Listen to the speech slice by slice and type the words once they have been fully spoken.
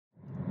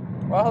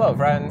Well, hello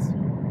friends.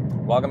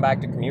 Welcome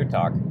back to Commute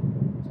Talk.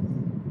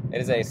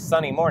 It is a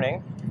sunny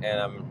morning, and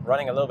I'm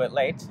running a little bit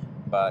late,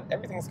 but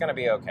everything's going to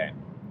be okay.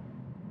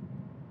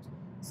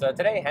 So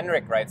today,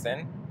 Henrik writes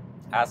in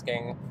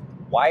asking,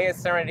 why is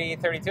Serenity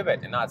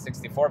 32-bit and not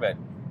 64-bit?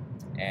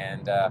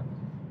 And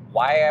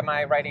why am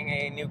I writing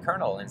a new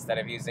kernel instead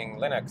of using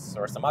Linux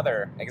or some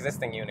other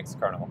existing Unix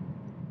kernel?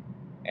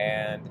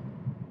 And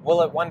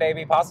will it one day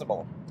be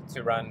possible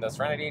to run the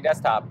Serenity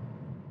desktop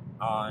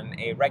on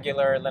a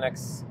regular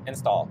Linux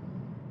install?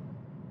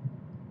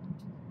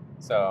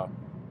 So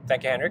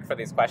thank you, Henrik, for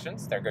these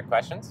questions. They're good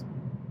questions.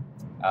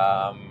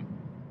 I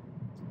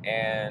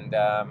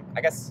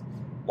guess,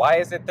 why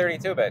is it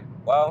 32-bit?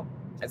 Well,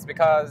 it's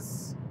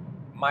because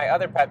my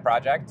other pet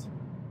project,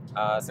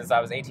 since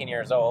I was 18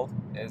 years old,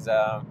 is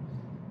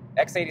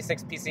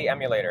x86 PC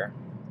emulator.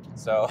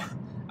 So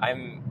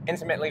I'm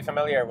intimately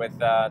familiar with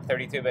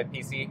 32-bit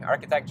PC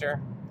architecture.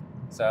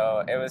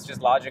 So it was just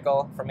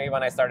logical for me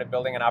when I started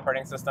building an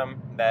operating system,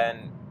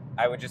 then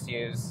I would just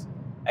use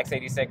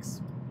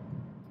x86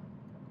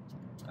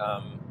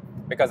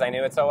 because I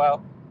knew it so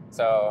well.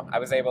 So I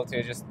was able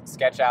to just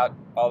sketch out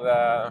all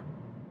the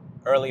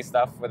early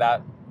stuff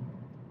without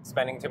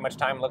spending too much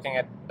time looking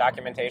at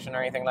documentation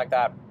or anything like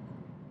that.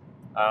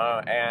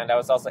 And I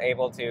was also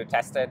able to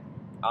test it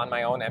on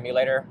my own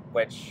emulator,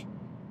 which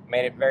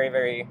made it very,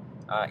 very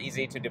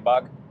easy to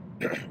debug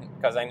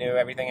because I knew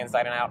everything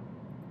inside and out.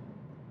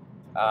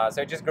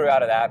 So it just grew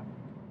out of that.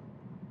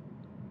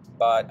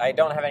 But I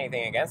don't have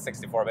anything against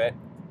 64-bit,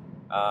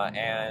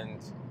 and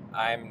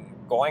I'm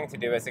going to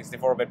do a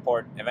 64-bit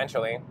port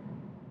eventually,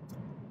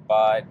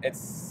 but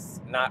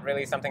it's not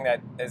really something that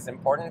is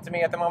important to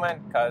me at the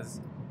moment because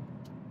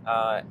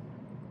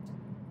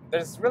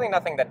there's really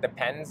nothing that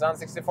depends on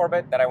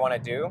 64-bit that I want to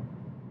do.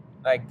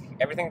 Like,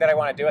 everything that I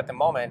want to do at the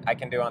moment, I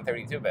can do on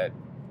 32-bit.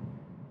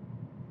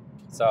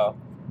 So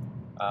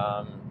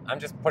I'm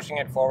just pushing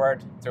it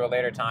forward to a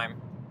later time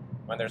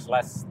when there's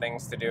less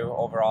things to do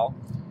overall.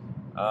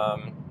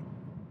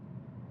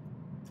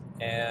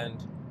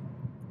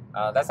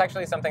 That's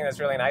actually something that's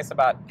really nice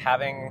about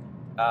having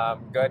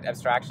good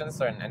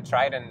abstractions and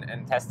tried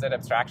and tested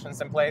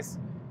abstractions in place.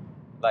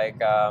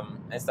 Like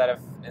instead of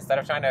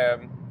trying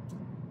to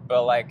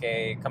build like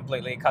a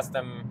completely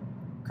custom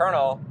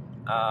kernel,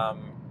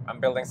 I'm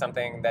building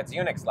something that's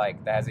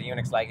Unix-like, that has a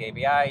Unix-like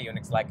ABI,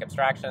 Unix-like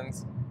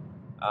abstractions,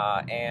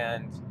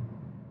 and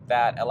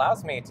that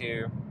allows me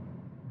to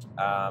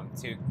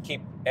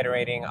keep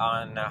iterating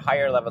on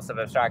higher levels of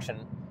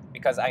abstraction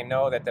because I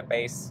know that the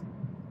base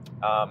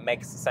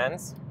makes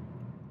sense,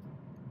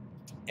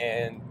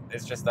 and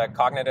it's just a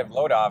cognitive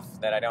load off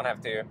that I don't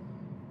have to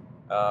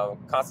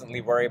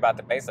constantly worry about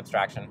the base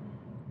abstraction,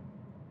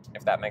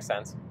 if that makes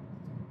sense.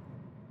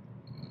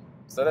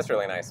 So that's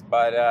really nice.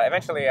 But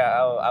eventually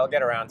I'll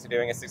get around to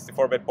doing a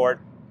 64-bit port,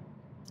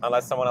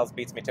 unless someone else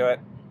beats me to it,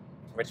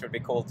 which would be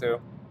cool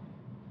too.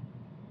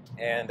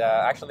 And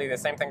actually the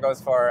same thing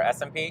goes for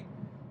SMP,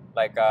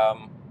 like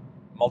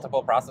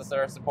multiple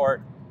processor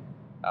support.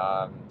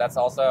 That's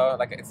also,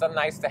 like, it's a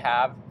nice to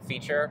have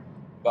feature,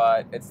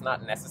 but it's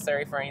not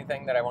necessary for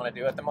anything that I want to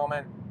do at the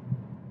moment.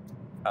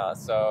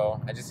 So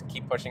I just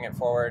keep pushing it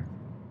forward.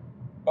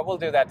 But we'll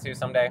do that too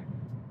someday.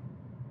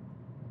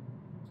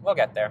 We'll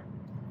get there.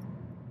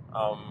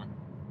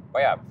 But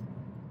yeah.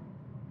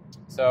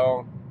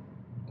 So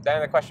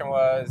then the question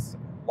was,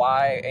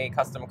 why a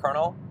custom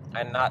kernel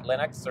and not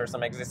Linux or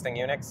some existing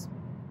Unix?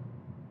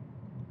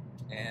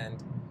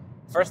 And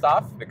first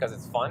off, because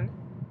it's fun.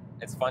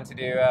 It's fun to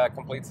do a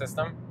complete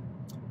system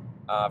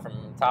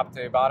from top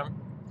to bottom.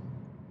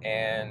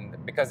 And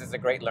because it's a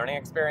great learning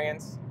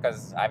experience,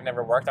 because I've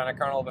never worked on a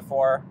kernel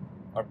before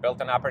or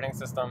built an operating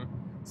system.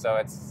 So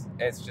it's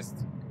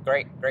just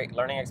great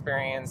learning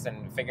experience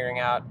and figuring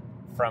out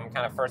from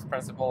kind of first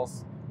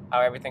principles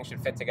how everything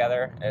should fit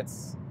together.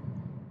 It's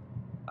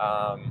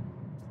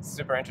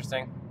super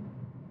interesting.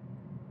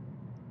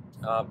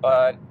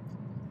 But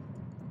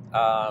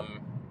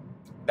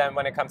then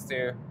when it comes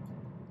to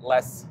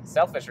less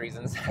selfish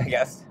reasons, I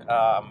guess,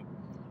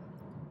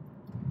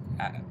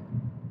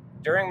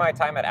 during my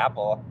time at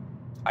Apple,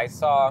 I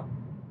saw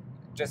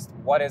just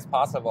what is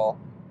possible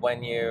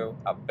when you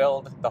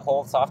build the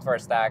whole software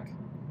stack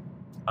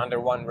under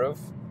one roof.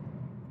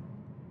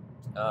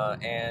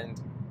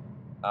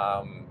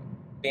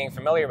 Being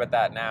familiar with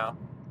that now,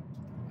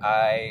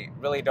 I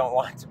really don't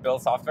want to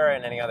build software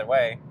in any other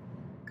way,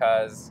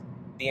 because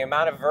the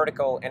amount of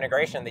vertical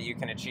integration that you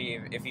can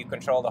achieve if you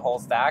control the whole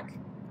stack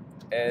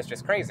is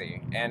just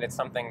crazy, and it's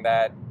something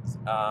that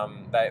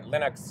that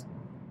Linux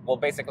will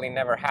basically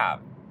never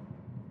have,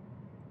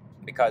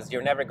 because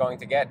you're never going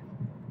to get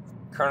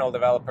kernel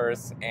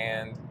developers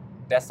and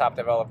desktop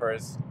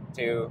developers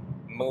to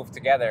move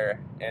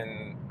together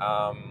in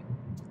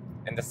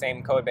the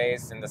same code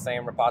base, in the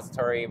same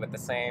repository, with the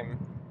same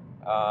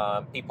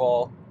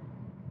people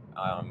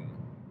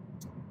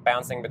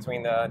bouncing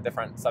between the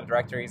different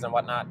subdirectories and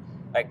whatnot.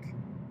 Like,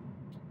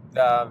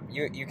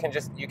 you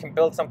can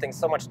build something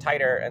so much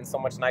tighter and so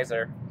much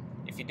nicer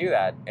if you do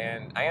that.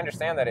 And I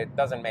understand that it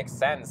doesn't make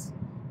sense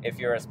if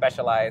you're a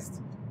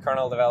specialized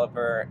kernel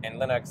developer in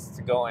Linux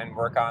to go and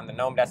work on the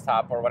GNOME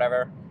desktop or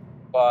whatever.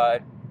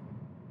 But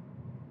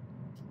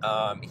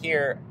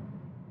here,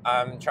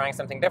 I'm trying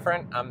something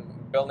different. I'm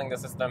building the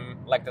system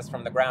like this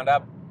from the ground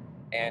up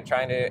and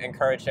trying to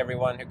encourage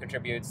everyone who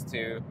contributes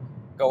to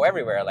go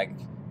everywhere. Like,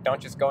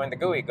 don't just go in the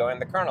GUI, go in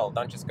the kernel.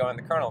 Don't just go in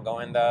the kernel, go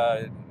in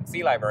the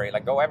C library.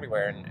 Like, go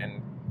everywhere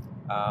and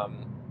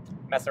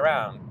mess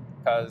around.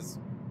 Because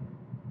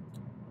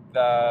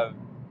the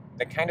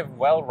kind of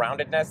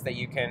well-roundedness that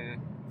you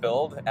can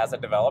build as a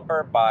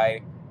developer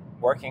by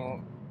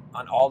working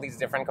on all these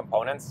different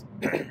components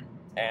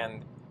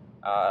and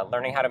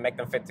learning how to make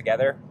them fit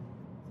together,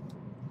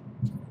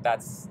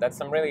 that's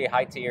some really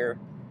high-tier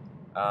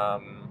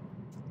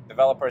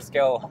developer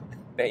skill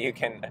that you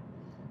can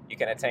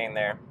attain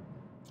there,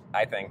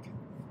 I think.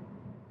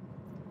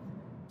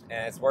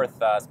 And it's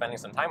worth spending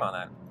some time on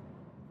that.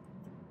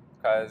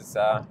 Because,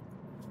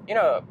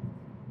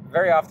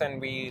 very often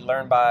we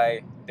learn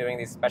by doing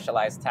these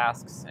specialized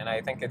tasks, and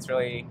I think it's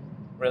really,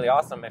 really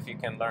awesome if you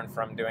can learn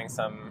from doing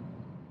some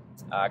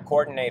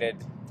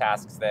coordinated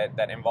tasks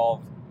that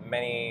involve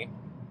many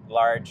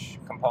large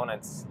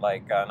components,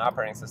 like an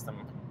operating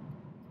system.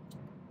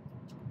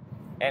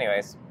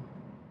 Anyways,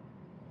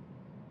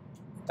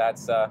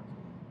 that's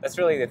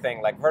really the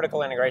thing. Like,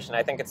 vertical integration,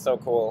 I think it's so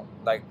cool.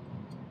 Like,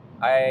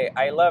 I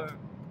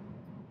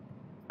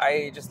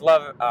just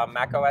love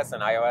macOS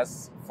and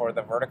iOS for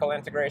the vertical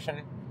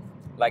integration.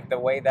 Like, the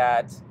way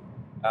that,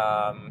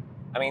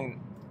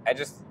 I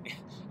just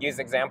use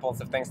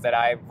examples of things that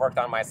I've worked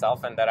on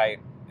myself and that I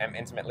am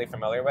intimately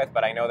familiar with,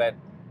 but I know that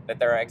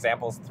there are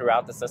examples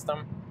throughout the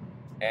system.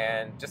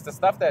 And just the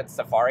stuff that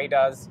Safari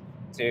does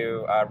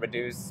to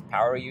reduce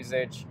power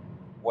usage,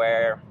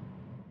 where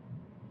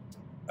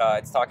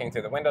it's talking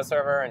to the Windows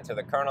server and to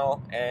the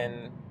kernel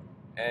in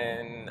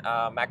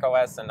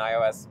macOS and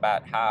iOS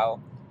about how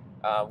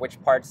which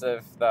parts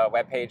of the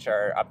web page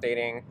are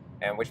updating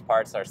and which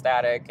parts are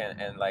static,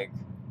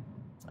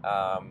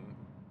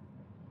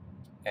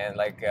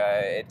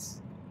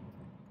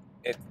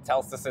 it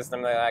tells the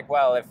system that, like,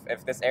 well,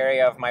 if this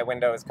area of my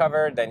window is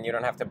covered, then you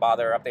don't have to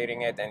bother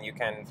updating it, and you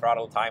can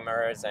throttle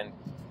timers, and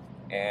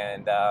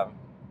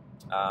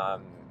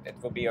it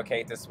will be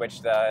okay to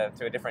switch to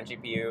a different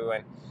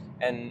GPU,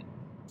 and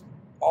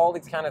all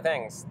these kind of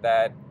things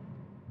that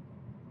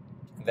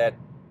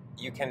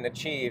you can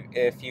achieve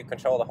if you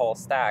control the whole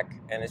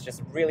stack. And it's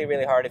just really,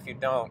 really hard if you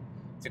don't,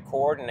 to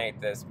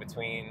coordinate this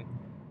between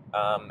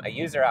a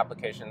user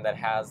application that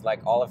has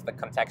like all of the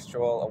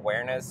contextual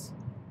awareness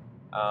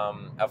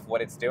of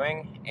what it's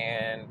doing,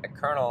 and a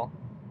kernel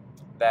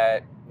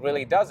that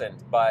really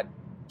doesn't, but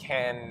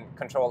can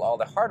control all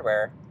the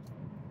hardware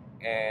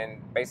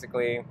and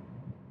basically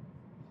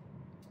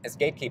is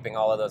gatekeeping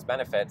all of those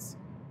benefits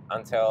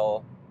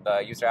until the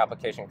user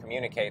application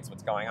communicates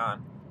what's going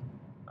on.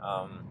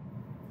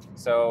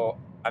 So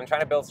I'm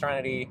trying to build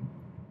Serenity.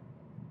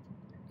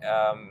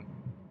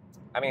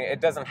 It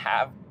doesn't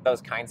have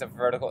those kinds of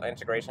vertical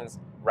integrations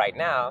right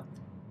now,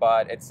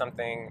 but it's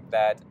something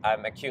that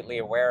I'm acutely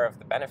aware of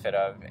the benefit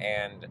of,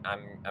 and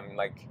I'm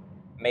like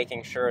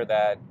making sure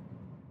that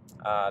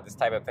this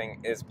type of thing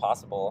is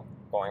possible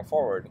going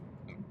forward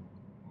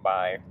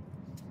by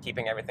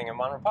keeping everything in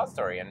one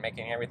repository and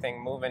making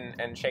everything move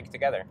and shake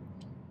together.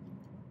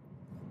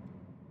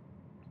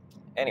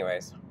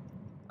 Anyways,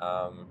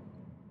 I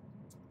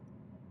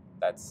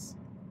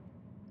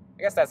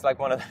guess that's like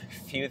one of the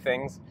few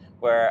things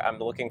where I'm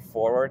looking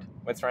forward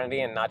with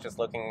Serenity and not just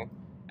looking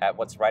at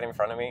what's right in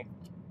front of me.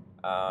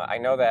 I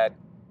know that,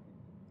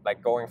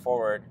 like, going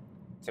forward,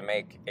 to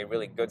make a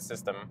really good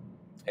system,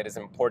 it is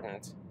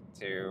important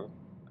to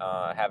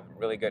have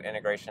really good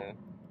integration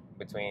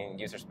between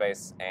user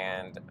space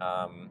and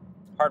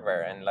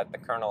hardware, and let the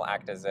kernel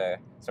act as a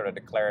sort of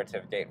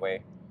declarative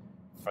gateway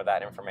for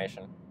that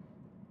information.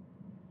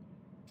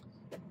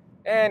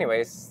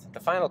 Anyways, the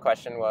final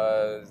question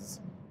was,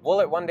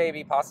 will it one day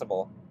be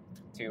possible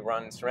to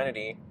run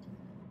Serenity,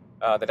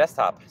 the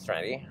desktop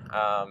Serenity,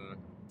 on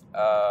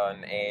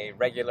a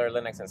regular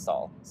Linux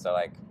install? So,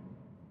 like,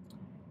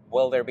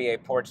 will there be a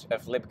port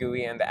of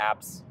libgui and the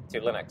apps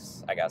to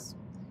Linux, I guess?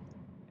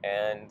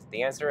 And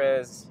the answer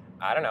is,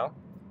 I don't know.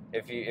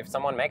 If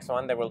someone makes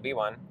one, there will be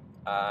one.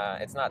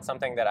 It's not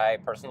something that I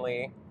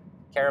personally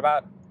care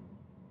about,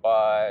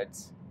 but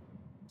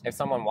if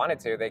someone wanted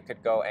to, they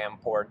could go and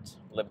port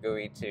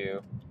libgui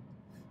to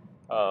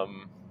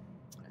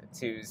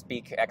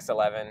speak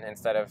X11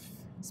 instead of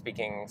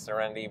speaking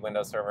Serenity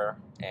Windows Server,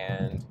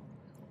 and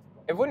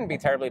it wouldn't be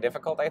terribly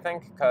difficult, I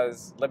think,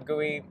 because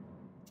libgui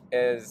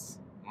is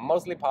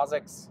mostly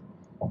POSIX.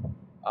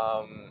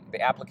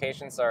 The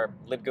applications are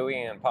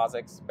libgui and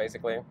POSIX,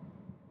 basically.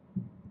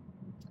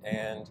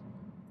 And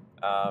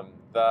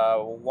the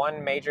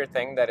one major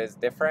thing that is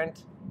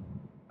different,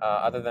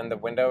 other than the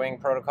windowing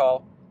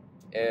protocol,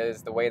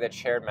 is the way that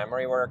shared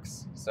memory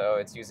works. So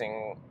it's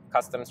using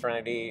custom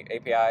Serenity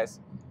APIs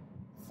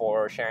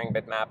for sharing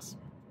bitmaps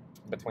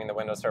between the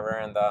Windows server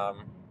and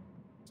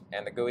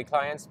the GUI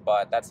clients.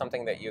 But that's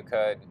something that you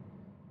could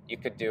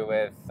do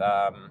with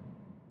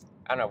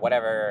I don't know,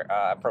 whatever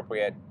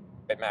appropriate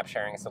bitmap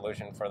sharing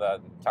solution for the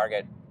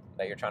target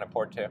that you're trying to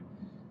port to.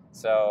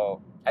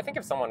 So I think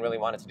if someone really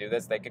wanted to do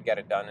this, they could get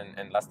it done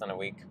in less than a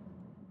week.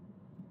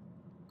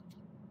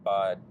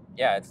 But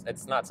yeah,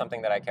 it's not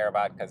something that I care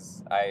about,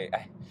 because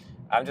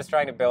I'm just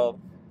trying to build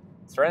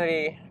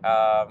Serenity,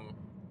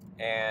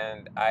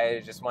 and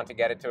I just want to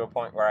get it to a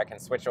point where I can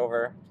switch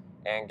over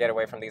and get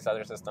away from these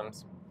other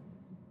systems.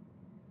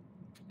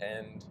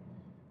 And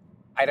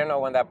I don't know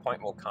when that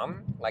point will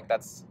come. Like,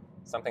 that's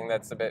something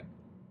that's a bit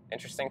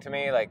interesting to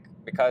me, like,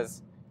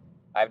 because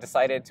I've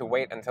decided to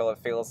wait until it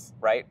feels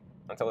right,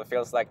 until it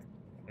feels like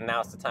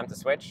now's the time to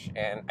switch,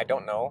 and I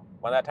don't know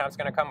when that time's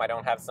going to come. I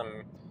don't have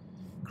some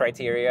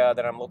criteria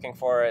that I'm looking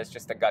for. It's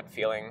just a gut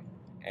feeling,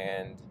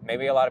 and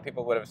maybe a lot of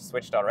people would have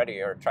switched already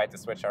or tried to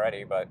switch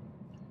already, but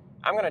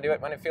I'm going to do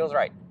it when it feels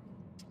right.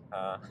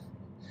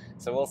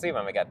 So we'll see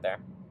when we get there.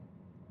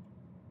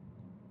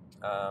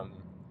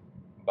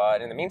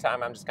 But in the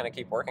meantime, I'm just going to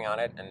keep working on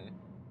it, and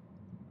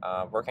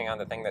working on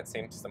the thing that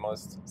seems the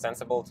most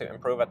sensible to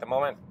improve at the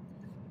moment.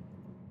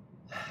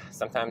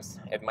 Sometimes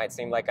it might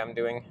seem like I'm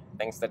doing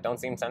things that don't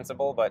seem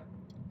sensible, but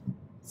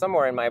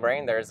somewhere in my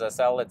brain there's a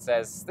cell that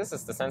says, this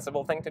is the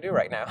sensible thing to do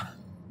right now.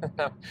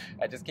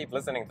 I just keep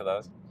listening to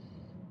those.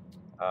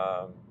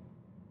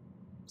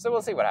 So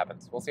we'll see what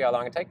happens. We'll see how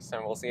long it takes,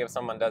 and we'll see if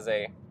someone does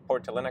a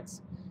port to Linux.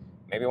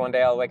 Maybe one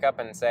day I'll wake up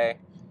and say,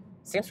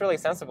 seems really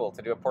sensible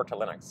to do a port to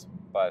Linux,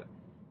 but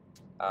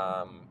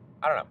I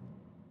don't know.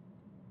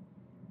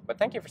 But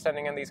thank you for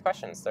sending in these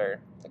questions. They're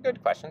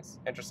good questions,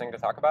 interesting to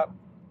talk about.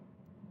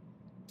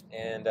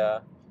 And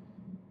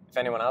if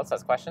anyone else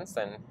has questions,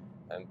 then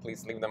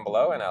please leave them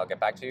below, and I'll get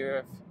back to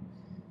you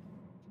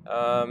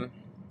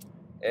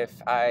if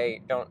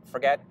I don't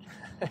forget.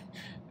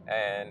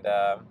 And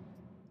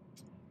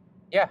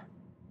yeah,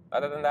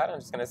 other than that, I'm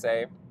just going to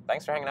say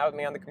thanks for hanging out with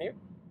me on the commute,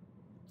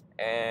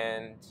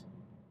 and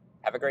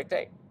have a great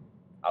day.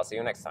 I'll see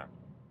you next time.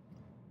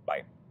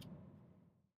 Bye.